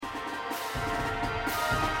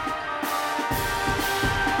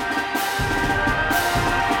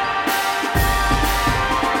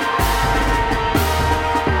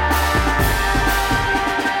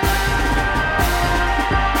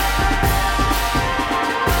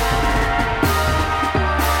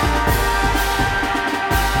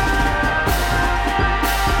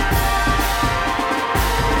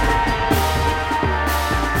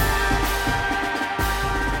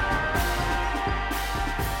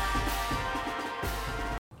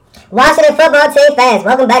Washington football team fans,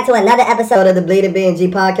 welcome back to another episode of the Bleeding BNG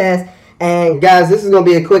podcast. And guys, this is going to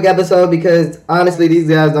be a quick episode because honestly, these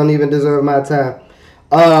guys don't even deserve my time.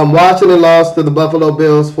 Washington lost to the Buffalo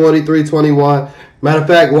Bills 43-21. Matter of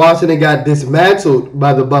fact, Washington got dismantled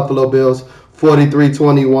by the Buffalo Bills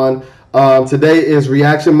 43-21. Today is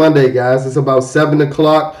Reaction Monday, guys. It's about 7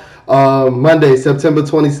 o'clock. Monday, September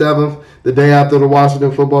 27th, the day after the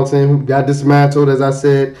Washington football team got dismantled, as I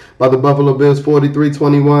said, by the Buffalo Bills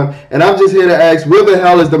 43-21. And I'm just here to ask, where the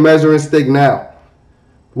hell is the measuring stick now?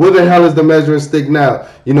 Where the hell is the measuring stick now?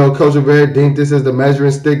 You know, Coach Rivera deemed this as the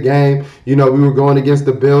measuring stick game. You know, we were going against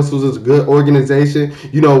the Bills, who's a good organization.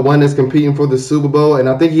 You know, one that's competing for the Super Bowl. And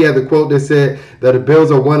I think he had the quote that said that the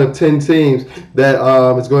Bills are one of 10 teams that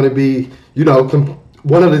is going to be, you know,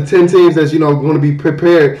 one of the 10 teams that's, you know, going to be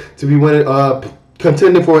prepared to be winning,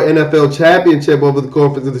 contending for an NFL championship over the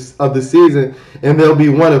course of the season, and they'll be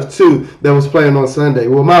one of two that was playing on Sunday.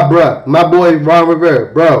 Well, my boy Ron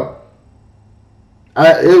Rivera, bro,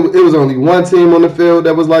 it was only one team on the field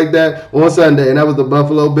that was like that on Sunday, and that was the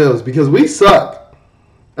Buffalo Bills, because we suck.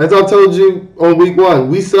 As I told you on week one,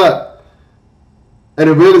 we suck. And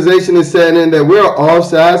the realization is setting in that we're an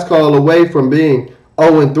offsides call away from being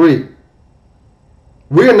 0-3.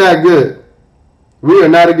 We're not good. We are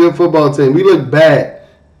not a good football team. We look bad.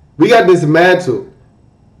 We got dismantled.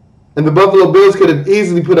 And the Buffalo Bills could have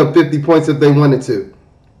easily put up 50 points if they wanted to.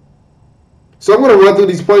 So I'm going to run through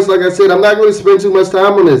these points. Like I said, I'm not going to spend too much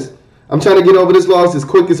time on this. I'm trying to get over this loss as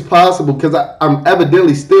quick as possible because I'm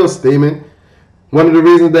evidently still steaming. One of the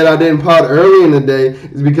reasons that I didn't pod early in the day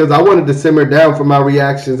is because I wanted to simmer down for my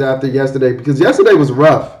reactions after yesterday, because yesterday was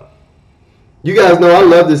rough. You guys know I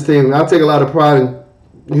love this team. I take a lot of pride in,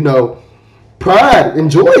 pride and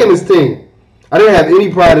joy in this team. I didn't have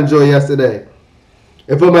any pride and joy yesterday.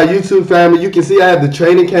 And for my YouTube family, you can see I have the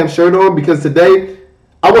training camp shirt on because today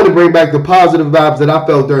I want to bring back the positive vibes that I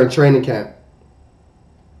felt during training camp.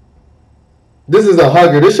 This is a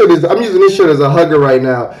hugger. I'm using this shirt as a hugger right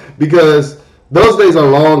now because those days are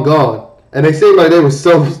long gone. And they seem like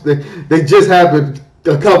they just happened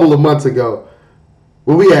a couple of months ago.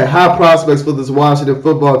 Well, we had high prospects for this Washington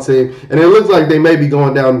football team, and it looks like they may be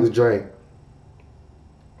going down the drain.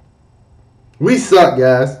 We suck,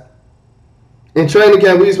 guys. In training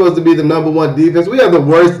camp, we're supposed to be the number one defense. We have the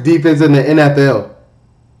worst defense in the NFL.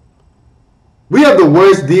 We have the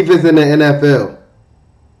worst defense in the NFL.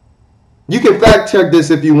 You can fact check this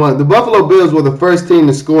if you want. The Buffalo Bills were the first team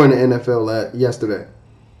to score in the NFL yesterday.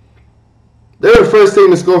 They were the first team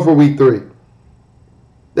to score for week 3.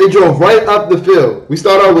 They drove right up the field. We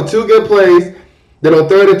started out with 2 good plays. Then on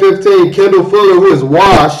 3rd and 15, Kendall Fuller, who is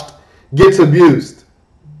washed, gets abused.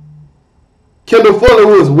 Kendall Fuller,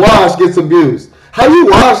 who is washed, gets abused. How you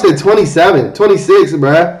washed at 27, 26,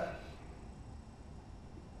 bruh?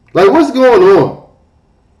 Like, what's going on?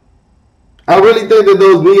 I really think that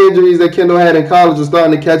those knee injuries that Kendall had in college are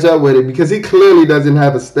starting to catch up with it because he clearly doesn't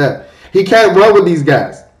have a step. He can't run with these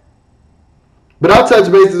guys. But I'll touch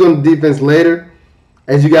bases on the defense later.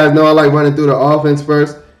 As you guys know, I like running through the offense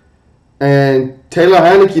first. And Taylor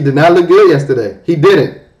Heinicke did not look good yesterday. He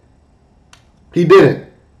didn't.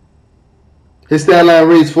 His stat line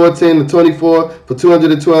reads 14-24 for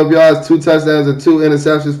 212 yards, 2 touchdowns, and 2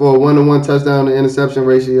 interceptions for a 1-to-1 touchdown to interception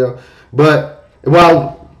ratio. But,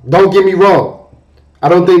 well, don't get me wrong. I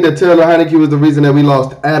don't think that Taylor Heinicke was the reason that we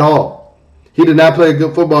lost at all. He did not play a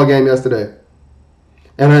good football game yesterday.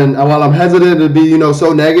 And then, while I'm hesitant to be,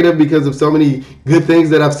 so negative because of so many good things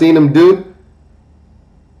that I've seen him do,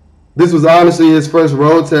 this was honestly his first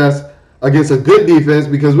road test against a good defense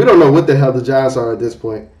because we don't know what the hell the Giants are at this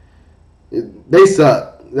point. They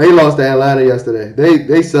suck. They lost to Atlanta yesterday.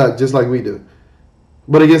 They suck just like we do.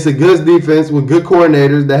 But against a good defense with good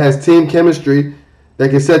coordinators that has team chemistry that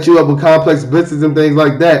can set you up with complex blitzes and things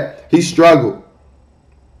like that, he struggled.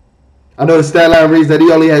 I know the stat line reads that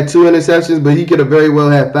he only had 2 interceptions, but he could have very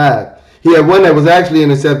well had 5. He had one that was actually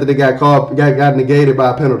intercepted that got negated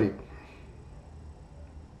by a penalty.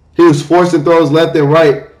 He was forcing throws left and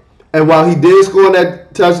right. And while he did score on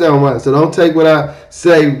that touchdown run, so don't take what I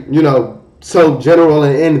say, so general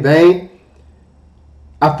and in vain,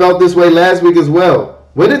 I felt this way last week as well.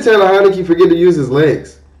 When did Taylor Heinicke forget to use his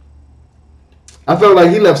legs? I felt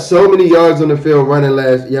like he left so many yards on the field running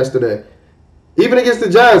yesterday. Even against the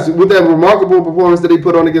Giants, with that remarkable performance that he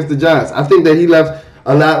put on against the Giants, I think that he left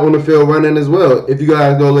a lot on the field running as well. If you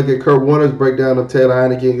guys go look at Kurt Warner's breakdown of Taylor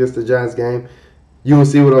Heinicke against the Giants game, you will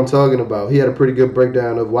see what I'm talking about. He had a pretty good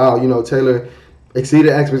breakdown of, wow, Taylor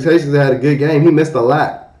exceeded expectations and had a good game. He missed a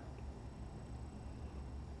lot.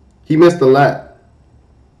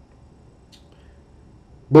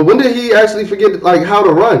 But when did he actually forget how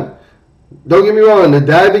to run? Don't get me wrong, the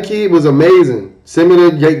diving key was amazing.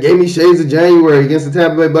 Similar, gave me shades of January against the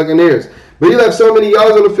Tampa Bay Buccaneers. But he left so many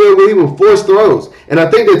yards on the field where he would force throws. And I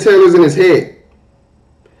think that Taylor's in his head.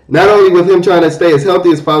 Not only with him trying to stay as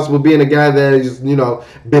healthy as possible, being a guy that has just,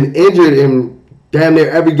 been injured in damn near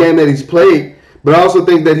every game that he's played, but I also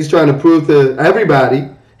think that he's trying to prove to everybody,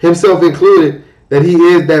 himself included, that he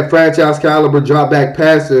is that franchise caliber drop back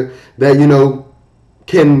passer that,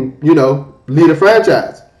 can, lead a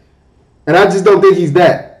franchise. And I just don't think he's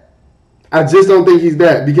that. I just don't think he's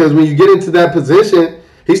that. Because when you get into that position,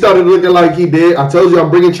 he started looking like he did. I told you I'm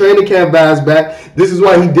bringing training camp vibes back. This is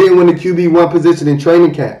why he didn't win the QB1 position in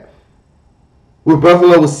training camp. Where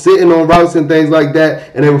Buffalo was sitting on routes and things like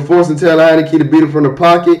that, and they were forcing Taylor Heinicke to beat him from the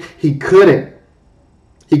pocket, he couldn't.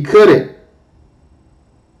 He couldn't.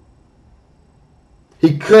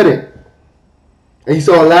 He couldn't. And you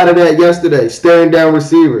saw a lot of that yesterday, staring down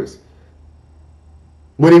receivers.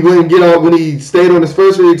 When he wouldn't get off, when he stayed on his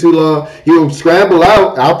first read too long, he would scramble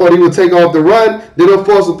out. I thought he would take off the run. Then he'll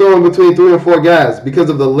force a throw in between 3 or 4 guys because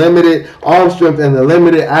of the limited arm strength and the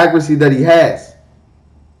limited accuracy that he has.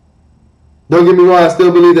 Don't get me wrong, I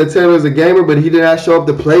still believe that Taylor is a gamer, but he did not show up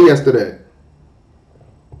to play yesterday.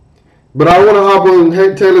 But I don't want to hop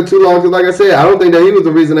on Taylor too long because, like I said, I don't think that he was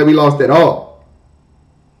the reason that we lost at all.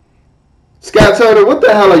 Scott Turner, what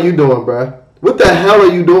the hell are you doing, bruh? What the hell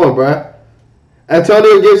are you doing, bruh?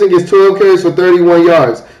 Antonio Gibson gets 12 carries for 31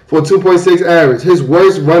 yards for a 2.6 average. His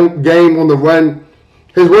worst game on the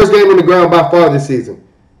ground by far this season.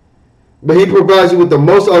 But he provides you with the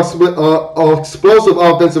most explosive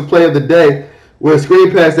offensive play of the day with a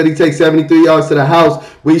screen pass that he takes 73 yards to the house.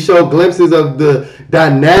 We show glimpses of the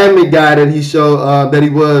dynamic guy that he showed that he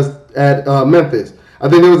was at Memphis. I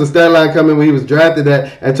think there was a stat line coming when he was drafted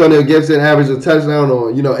that Antonio Gibson averaged a touchdown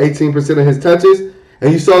on 18% of his touches.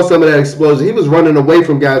 And you saw some of that explosion. He was running away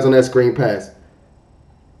from guys on that screen pass.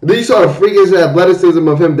 And then you saw the freakish athleticism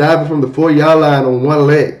of him diving from the 4-yard line on one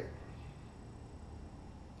leg.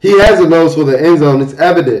 He has a nose for the end zone. It's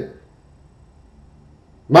evident.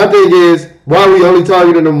 My thing is, why are we only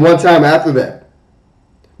targeting him one time after that?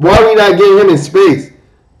 Why are we not getting him in space?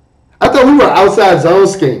 I thought we were outside zone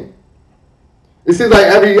scheme. It seems like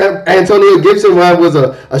every Antonio Gibson run was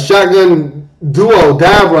a shotgun duo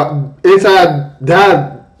inside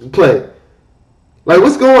dive play. Like,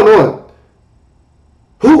 what's going on?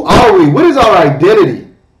 Who are we? What is our identity?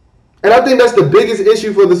 And I think that's the biggest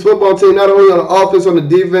issue for this football team, not only on the offense, on the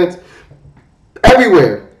defense,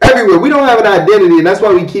 everywhere. Everywhere. We don't have an identity, and that's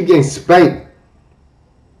why we keep getting spanked.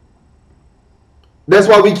 That's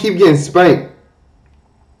why we keep getting spanked.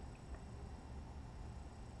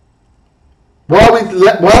 Why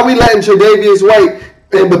are we letting Tre'Davious White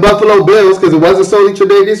and the Buffalo Bills, because it wasn't solely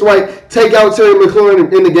Tre'Davious White, take out Terry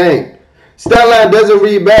McLaurin in the game? Stat line doesn't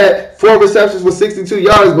read bad. 4 receptions for 62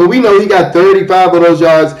 yards, but we know he got 35 of those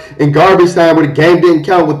yards in garbage time where the game didn't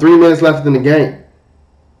count with 3 minutes left in the game.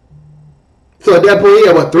 So at that point, he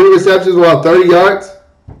had, 3 receptions for 30 yards?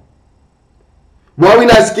 Why are we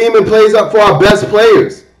not scheming plays up for our best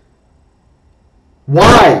players?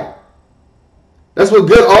 Why? That's what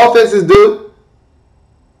good offenses do.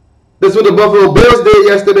 That's what the Buffalo Bills did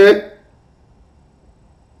yesterday.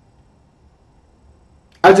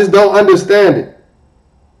 I just don't understand it.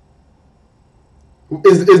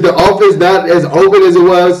 Is the offense not as open as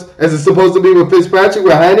it's supposed to be with Fitzpatrick,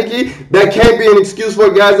 with Heinicke? That can't be an excuse for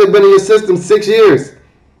guys that have been in your system 6 years.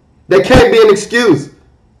 That can't be an excuse.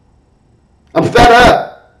 I'm fed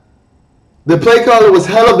up. The play caller was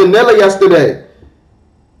hella vanilla yesterday.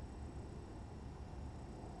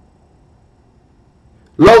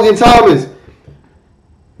 Logan Thomas,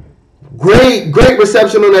 great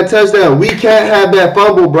reception on that touchdown. We can't have that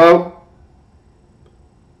fumble, bro.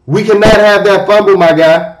 We cannot have that fumble, my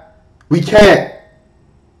guy. We can't.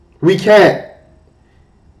 We can't.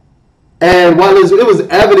 And while it was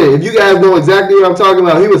evident, if you guys know exactly what I'm talking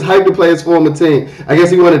about, he was hyped to play his former team. I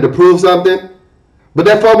guess he wanted to prove something. But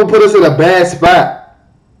that fumble put us in a bad spot.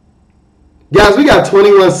 Guys, we got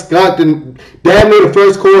 21 skunked in damn near the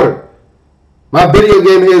first quarter. My video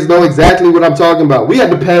game heads know exactly what I'm talking about. We had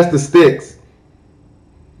to pass the sticks.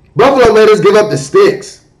 Buffalo made us give up the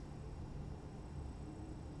sticks.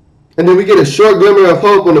 And then we get a short glimmer of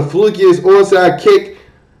hope on the flukiest onside kick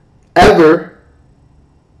ever.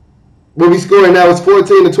 Where we score now it's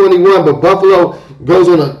 14-21, but Buffalo goes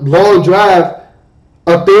on a long drive,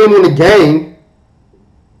 a theme in the game.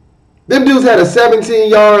 Them dudes had a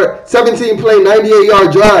 17-play,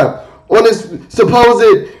 98-yard drive on this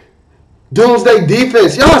supposed doomsday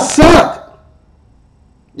defense. Y'all suck.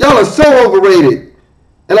 Y'all are so overrated.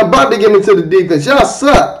 And I'm about to get into the defense. Y'all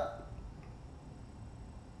suck.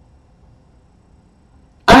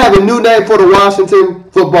 a new name for the Washington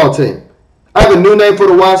football team. I have a new name for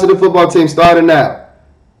the Washington football team starting now.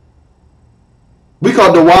 We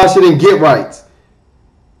call it the Washington Get Rights.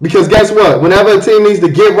 Because guess what? Whenever a team needs to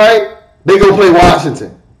get right, they go play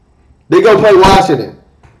Washington. They go play Washington.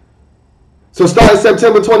 So starting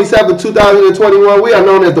September 27, 2021, we are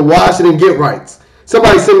known as the Washington Get Rights.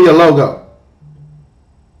 Somebody send me a logo.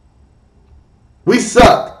 We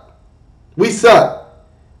suck. We suck.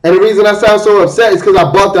 And the reason I sound so upset is because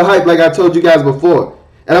I bought the hype like I told you guys before.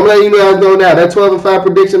 And I'm letting you guys know now, that 12-5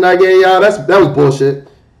 prediction I gave y'all, that was bullshit.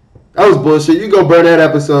 That was bullshit. You go burn that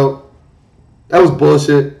episode. That was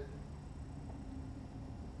bullshit.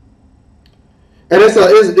 And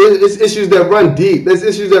it's issues that run deep. There's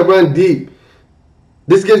issues that run deep.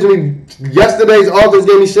 This gives me, yesterday's offense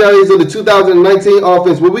gave me shares of the 2019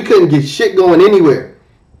 offense where we couldn't get shit going anywhere.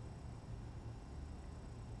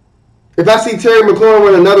 If I see Terry McLaurin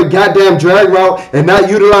run another goddamn drag route and not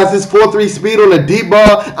utilize his 4.3 speed on a deep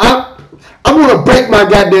ball, I want to break my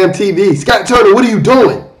goddamn TV. Scott Turner, what are you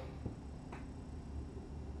doing?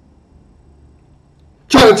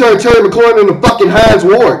 Trying to turn Terry McLaurin into fucking Hines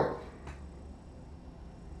Ward.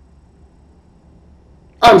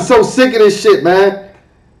 I'm so sick of this shit, man.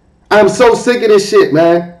 I'm so sick of this shit,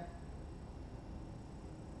 man.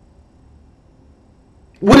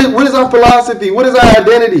 What is our philosophy? What is our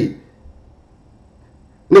identity?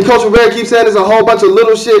 And then Coach Rivera keeps saying there's a whole bunch of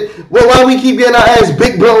little shit. Well, why we keep getting our ass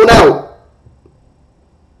big blown out?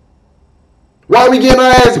 Why are we getting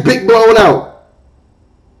our ass big blown out?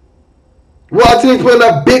 Well, our team's putting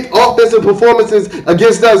up big offensive performances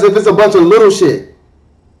against us if it's a bunch of little shit.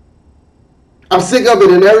 I'm sick of it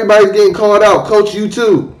and everybody's getting called out. Coach, you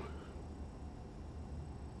too.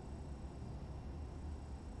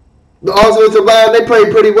 The offensive line, they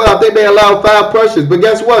played pretty well. I think they allowed 5 pressures. But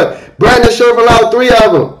guess what? Brandon Scherf allowed 3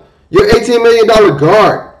 of them. Your $18 million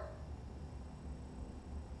guard.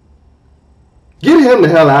 Get him the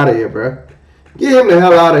hell out of here, bro. Get him the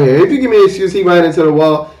hell out of here. If you give me an excuse, he ran into the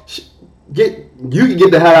wall. You can get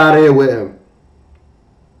the hell out of here with him.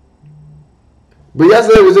 But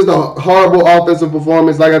yesterday was just a horrible offensive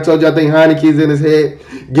performance. Like I told you, I think Heineke's in his head.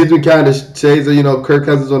 Gives me kind of shades of, Kirk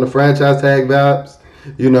Cousins on the franchise tag vibes.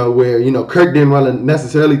 Where, Kirk didn't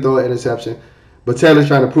necessarily throw an interception. But Taylor's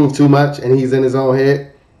trying to prove too much, and he's in his own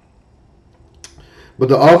head. But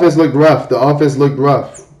the offense looked rough. The offense looked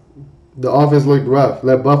rough.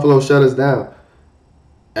 Let Buffalo shut us down.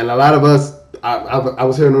 And a lot of us, I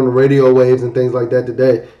was hearing on the radio waves and things like that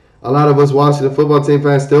today, a lot of us Washington football team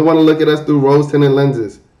fans still want to look at us through rose-tinted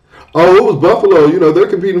lenses. Oh, it was Buffalo. They're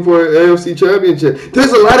competing for an AFC championship.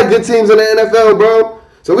 There's a lot of good teams in the NFL, bro.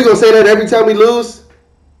 So we're going to say that every time we lose?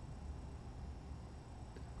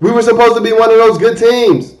 We were supposed to be one of those good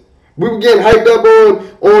teams. We were getting hyped up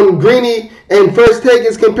on Greeny and First Take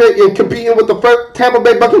is competing with the Tampa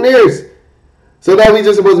Bay Buccaneers. So now we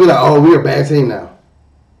just supposed to be like, oh, we're a bad team now.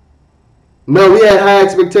 No, we had high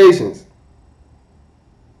expectations.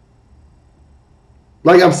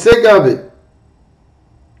 Like, I'm sick of it.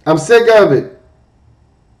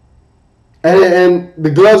 And the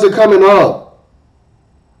gloves are coming off.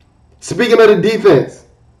 Speaking of the defense,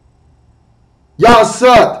 y'all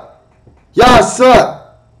suck.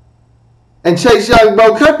 And Chase Young,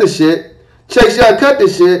 bro, cut the shit. Chase Young, cut the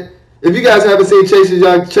shit. If you guys haven't seen Chase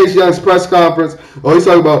Young's press conference, he's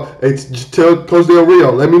talking about, hey, tell Coach Del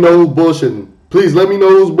Rio, let me know who's bullshitting. Please let me know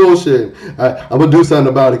who's bullshitting. I'm going to do something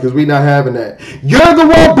about it because we're not having that. You're the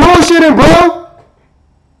one bullshitting, bro.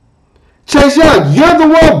 Chase Young, you're the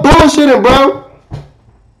one bullshitting, bro.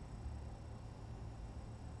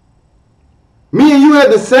 Me and you had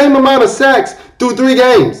the same amount of sacks through 3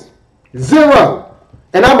 games. 0.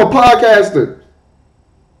 And I'm a podcaster.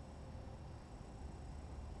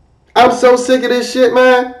 I'm so sick of this shit,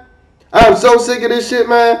 man. As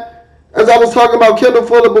I was talking about Kendall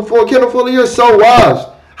Fuller before, Kendall Fuller, you're so washed.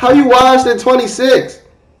 How you washed at 26?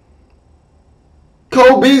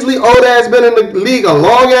 Cole Beasley, old ass, been in the league a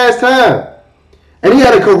long ass time. And he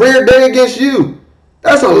had a career day against you.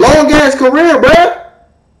 That's a long ass career, bruh.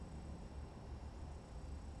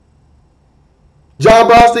 John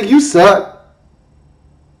Bostic, you suck.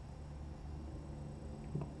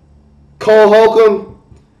 Cole Holcomb,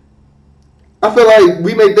 I feel like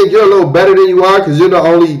we may think you're a little better than you are because you're the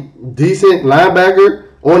only decent linebacker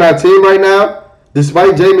on our team right now.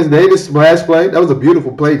 Despite Jamin Davis' splash play. That was a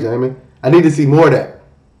beautiful play, Jamin. I need to see more of that.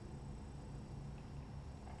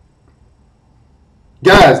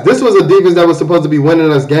 Guys, this was a defense that was supposed to be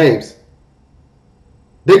winning us games.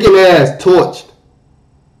 They get their ass torched.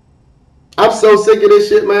 I'm so sick of this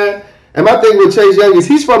shit, man. And my thing with Chase Young is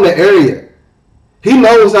he's from the area. He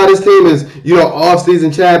knows how this team is,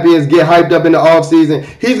 off-season champions, get hyped up in the off-season.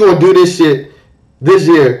 He's going to do this shit this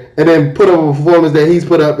year and then put up a performance that he's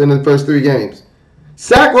put up in the first 3 games.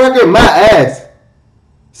 Sack record, my ass.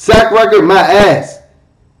 Sack record, my ass.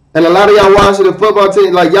 And a lot of y'all watching the football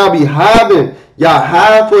team, like, y'all be hiving. Y'all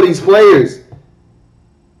hive for these players.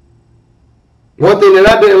 One thing that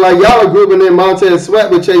I didn't like, y'all are grouping in Montez Sweat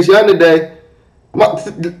with Chase Young today.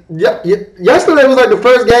 Yesterday was like the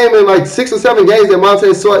first game in like 6 or 7 games that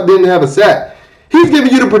Montez Sweat didn't have a sack. He's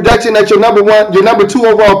giving you the production that your number 2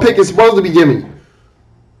 overall pick is supposed to be giving you.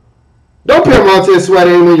 Don't pair Montez Sweat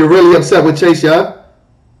in when you're really upset with Chase Young.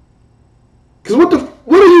 Because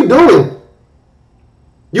what are you doing?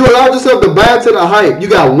 You allowed yourself to buy into the hype. You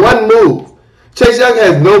got one move. Chase Young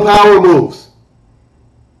has no power moves.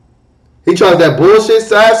 He tries that bullshit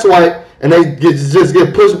side swipe, and they just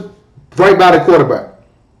get pushed right by the quarterback.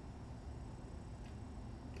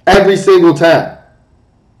 Every single time.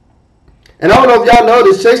 And I don't know if y'all know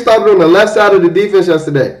this, Chase started on the left side of the defense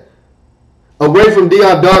yesterday. Away from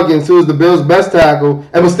Deion Dawkins, who is the Bills' best tackle,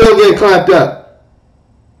 and was still getting clamped up.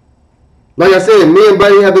 Like I said, me and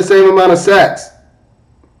Buddy have the same amount of sacks.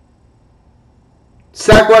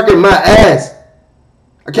 Sack record, my ass.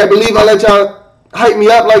 I can't believe I let y'all hype me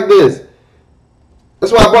up like this.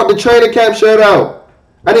 That's why I brought the training camp shirt out.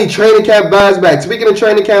 I need training camp vibes back. Speaking of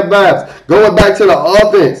training camp vibes, going back to the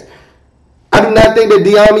offense, I do not think that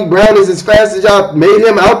De'Ami Brown is as fast as y'all made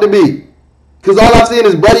him out to be. Because all I've seen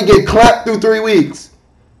is Buddy get clapped through 3 weeks.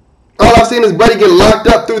 All I've seen is Buddy get locked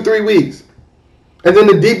up through 3 weeks. And then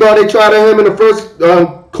the deep ball they tried at him in the first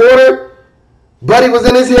quarter, Buddy was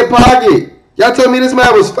in his hip pocket. Y'all told me this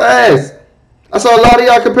man was fast. I saw a lot of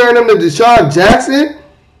y'all comparing him to Deshaun Jackson.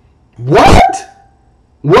 What?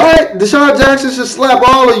 Deshaun Jackson should slap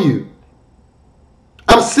all of you.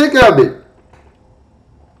 I'm sick of it.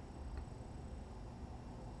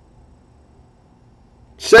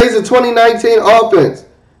 Shades of 2019 offense.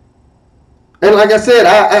 And like I said,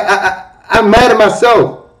 I'm mad at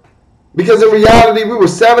myself. Because in reality, we were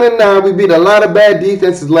 7-9. We beat a lot of bad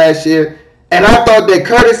defenses last year. And I thought that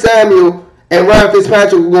Curtis Samuel and Ryan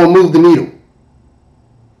Fitzpatrick were going to move the needle.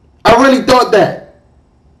 I really thought that.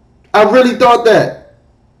 I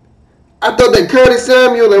thought that Curtis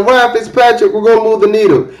Samuel and Ryan Fitzpatrick were going to move the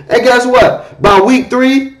needle. And guess what? By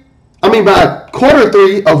quarter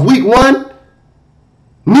 3 of week 1,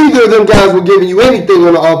 neither of them guys were giving you anything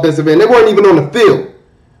on the offensive end. They weren't even on the field.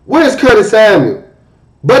 Where's Curtis Samuel?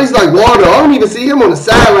 Buddy's like water. I don't even see him on the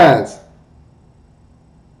sidelines.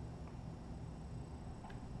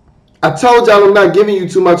 I told y'all I'm not giving you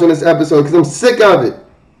too much on this episode because I'm sick of it.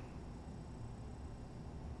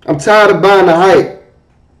 I'm tired of buying the hype.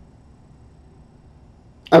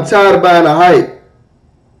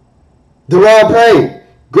 Deron Payne,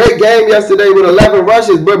 great game yesterday with 11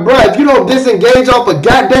 rushes. But, bro, if you don't disengage off a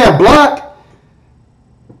goddamn block,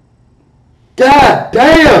 god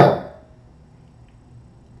damn.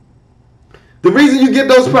 The reason you get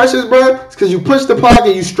those pressures, bro, is because you push the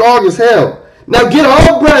pocket, you strong as hell. Now get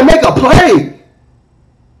off, bro, and make a play.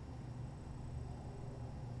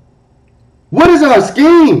 What is our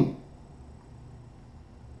scheme?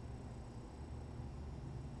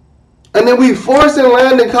 And then we forcing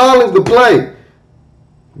Landon Collins to play.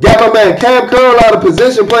 Got my man Cam Curl out of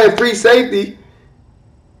position playing free safety.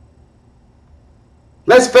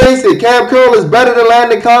 Let's face it, Cam Curl is better than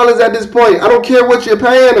Landon Collins at this point. I don't care what you're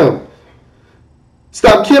paying him.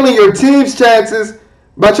 Stop killing your team's chances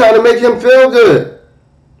by trying to make him feel good.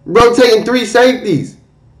 Rotating 3 safeties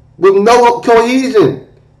with no cohesion.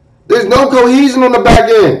 There's no cohesion on the back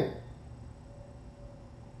end.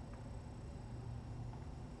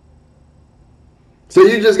 So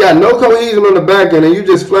you just got no cohesion on the back end, and you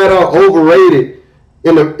just flat out overrated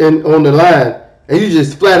on the line, and you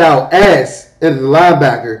just flat out ass as the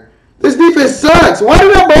linebacker. This defense sucks. Why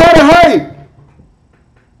did I buy the hype?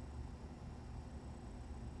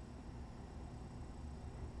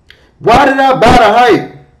 Why did I buy the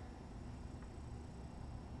hype?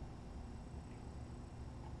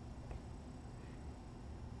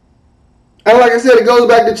 And like I said, it goes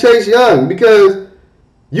back to Chase Young because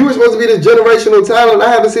you were supposed to be this generational talent. I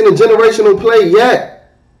haven't seen a generational play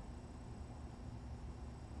yet.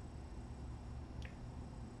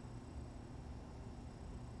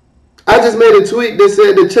 I just made a tweet that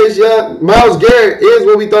said that Chase Young, Myles Garrett is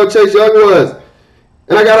what we thought Chase Young was.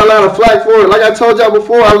 And I got a lot of flack for it. Like I told y'all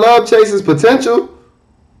before, I love Chase's potential.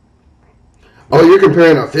 Oh, you're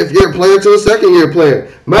comparing a 5th-year player to a 2nd-year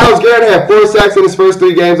player. Myles Garrett had 4 sacks in his first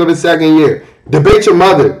 3 games of his 2nd year. Debate your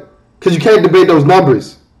mother, because you can't debate those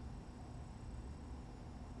numbers.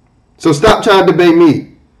 So stop trying to debate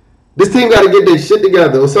me. This team got to get their shit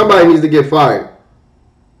together, or somebody needs to get fired.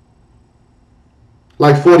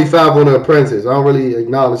 Like 45 on The Apprentice. I don't really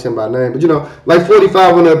acknowledge him by name, but like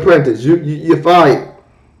 45 on The Apprentice. You're fired.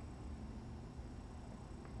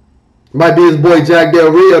 Might be his boy Jack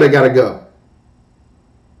Del Rio that got to go.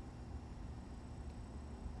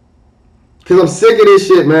 Because I'm sick of this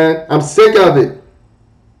shit, man. I'm sick of it.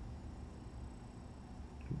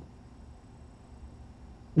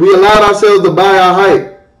 We allowed ourselves to buy our hype.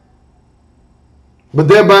 But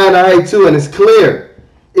they're buying our hype too, and it's clear.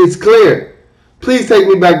 It's clear. Please take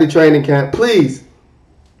me back to training camp. Please.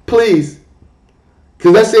 Please.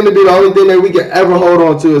 Because that seems to be the only thing that we can ever hold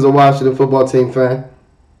on to as a Washington football team fan.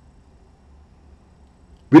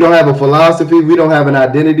 We don't have a philosophy. We don't have an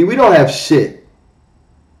identity. We don't have shit.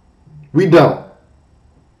 We don't.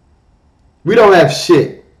 We don't have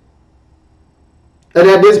shit. And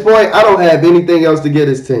at this point, I don't have anything else to get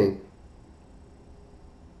this team.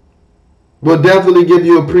 We'll definitely give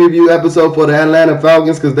you a preview episode for the Atlanta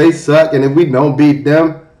Falcons because they suck. And if we don't beat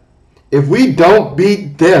them,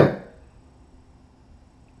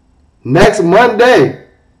 next Monday,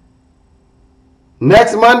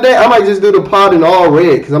 I might just do the pod in all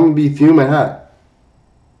red because I'm going to be fuming hot.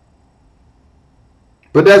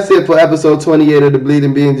 But that's it for episode 28 of the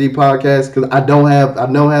Bleeding B&G podcast because I don't have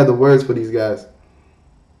the words for these guys.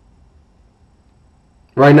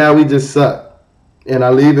 Right now, we just suck. And I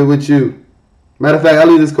leave it with you. Matter of fact, I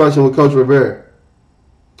leave this question with Coach Rivera.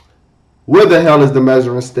 Where the hell is the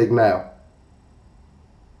measuring stick now?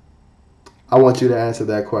 I want you to answer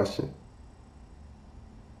that question.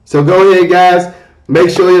 So go ahead, guys. Make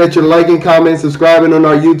sure that you're liking, commenting, subscribing on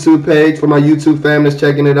our YouTube page for my YouTube fam that's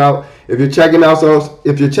checking it out. If you're checking us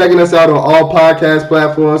out on all podcast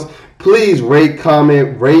platforms, please rate,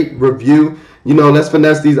 comment, review. Let's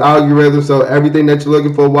finesse these algorithms so everything that you're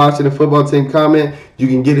looking for watching the football team comment, you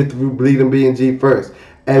can get it through Bleeding B&G first.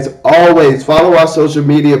 As always, follow our social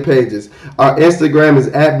media pages. Our Instagram is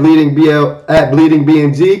at Bleeding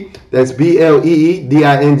B&G. That's BLEEDING,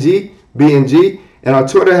 B&G. And our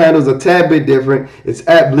Twitter handle is a tad bit different. It's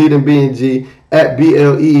at Bleeding B&G, at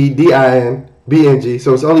BLEEDIN, B&G.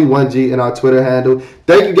 So it's only one G in our Twitter handle.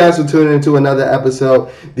 Thank you guys for tuning into another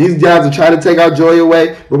episode. These guys are trying to take our joy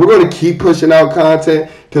away, but we're going to keep pushing out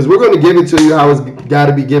content because we're going to give it to you how it's got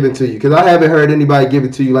to be given to you. Because I haven't heard anybody give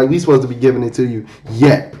it to you like we're supposed to be giving it to you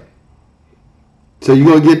yet. So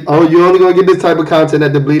you're only going to get this type of content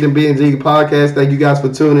at the Bleeding B&G podcast. Thank you guys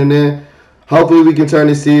for tuning in. Hopefully we can turn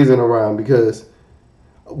this season around because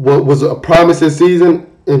what was a promising season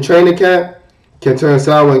in training camp can turn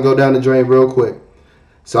sour and go down the drain real quick.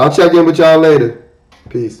 So I'll check in with y'all later.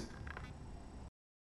 Peace.